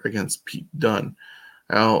Balor against Pete Dunne.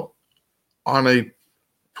 Now, on a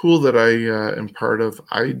pool that I am part of,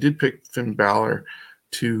 I did pick Finn Balor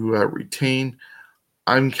to retain.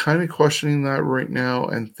 I'm kind of questioning that right now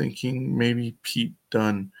and thinking maybe Pete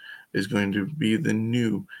Dunne is going to be the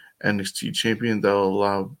new NXT champion that will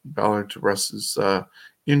allow Balor to rest his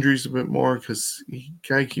injuries a bit more, because he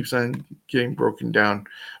kind of keeps on getting broken down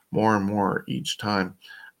more and more each time,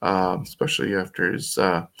 especially after his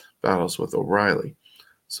battles with O'Reilly.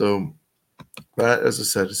 So that, as I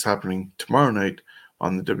said, is happening tomorrow night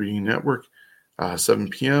on the WWE Network, 7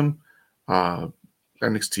 p.m.,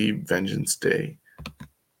 NXT Vengeance Day.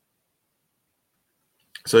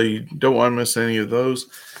 So you don't want to miss any of those.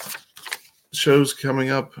 shows coming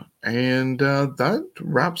up, and that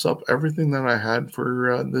wraps up everything that I had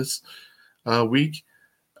for this week.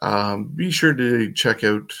 Be sure to check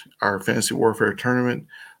out our Fantasy Warfare tournament.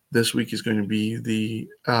 This week is going to be the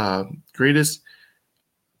greatest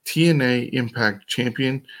TNA Impact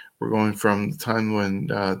champion. We're going from the time when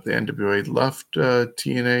the NWA left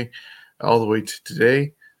TNA all the way to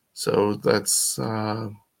today. So that's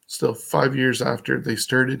still 5 years after they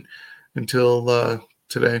started until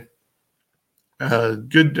today.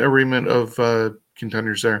 Good arraignment of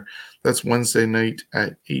contenders there. That's Wednesday night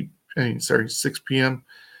at 6 p.m.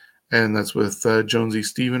 And that's with Jonesy,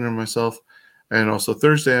 Steven, and myself. And also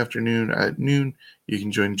Thursday afternoon at noon, you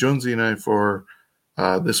can join Jonesy and I for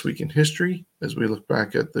This Week in History as we look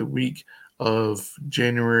back at the week of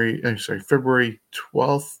February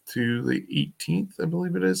 12th to the 18th, I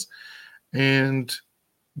believe it is. And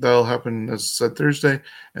that'll happen, as I said, Thursday.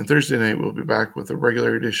 And Thursday night, we'll be back with a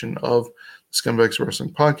regular edition of the Scumbags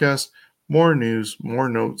Wrestling Podcast. More news, more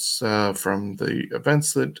notes from the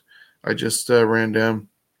events that I just ran down,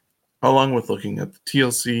 along with looking at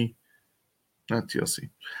the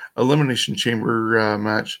Elimination Chamber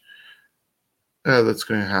match that's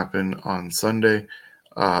going to happen on Sunday.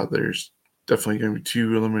 There's definitely going to be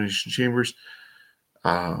 2 Elimination Chambers.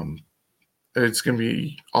 It's going to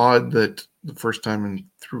be odd that the first time in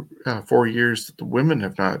 4 years that the women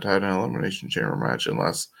have not had an Elimination Chamber match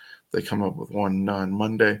unless they come up with one on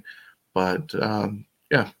Monday. But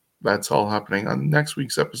yeah, that's all happening on next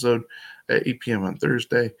week's episode at 8 p.m. on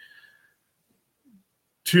Thursday.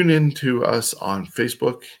 Tune in to us on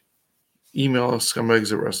Facebook. Email us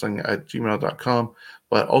scumbagsatwrestling@gmail.com.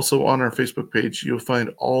 But also on our Facebook page, you'll find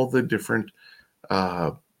all the different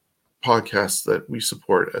podcasts that we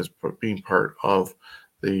support as being part of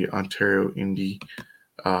the Ontario Indie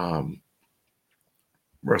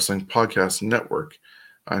Wrestling Podcast Network.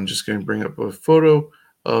 I'm just going to bring up a photo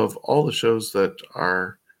of all the shows that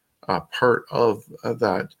are part of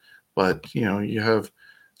that. But, you have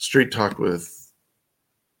Straight Talk with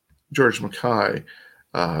George Mackay,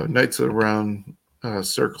 Knights of the Round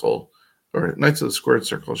Circle, or Knights of the Squared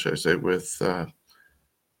Circle, should I say, with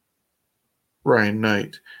Ryan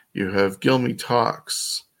Knight. You have Gilmy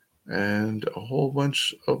Talks and a whole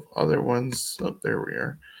bunch of other ones. Oh, there we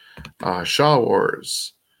are. Shaw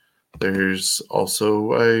Wars. There's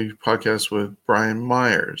also a podcast with Brian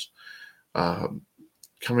Myers.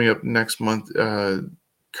 Coming up next month,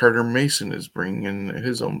 Carter Mason is bringing in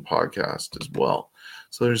his own podcast as well.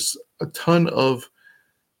 So there's a ton of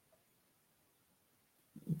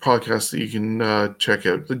podcasts that you can check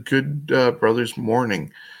out. The Good Brothers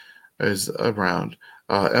Morning is around.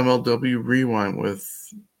 MLW Rewind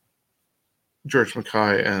with George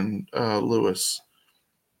Mackay and Lewis.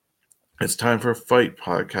 It's Time for a Fight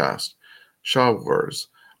podcast. Shaw Wars.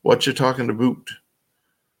 What You Talking to Boot.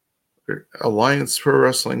 Alliance Pro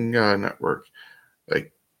Wrestling Network.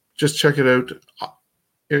 Just check it out.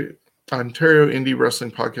 Ontario Indie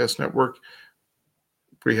Wrestling Podcast Network.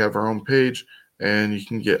 We have our own page, and you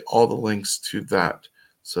can get all the links to that.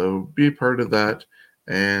 So be a part of that.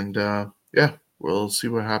 And yeah, we'll see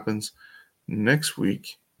what happens next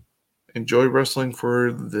week. Enjoy wrestling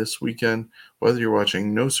for this weekend, whether you're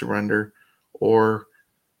watching No Surrender or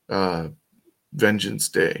Vengeance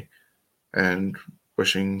Day. And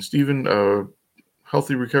wishing Steven a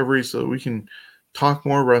healthy recovery so that we can talk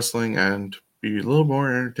more wrestling and be a little more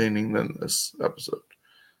entertaining than this episode.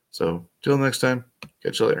 So, till next time,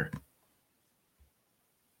 catch you later.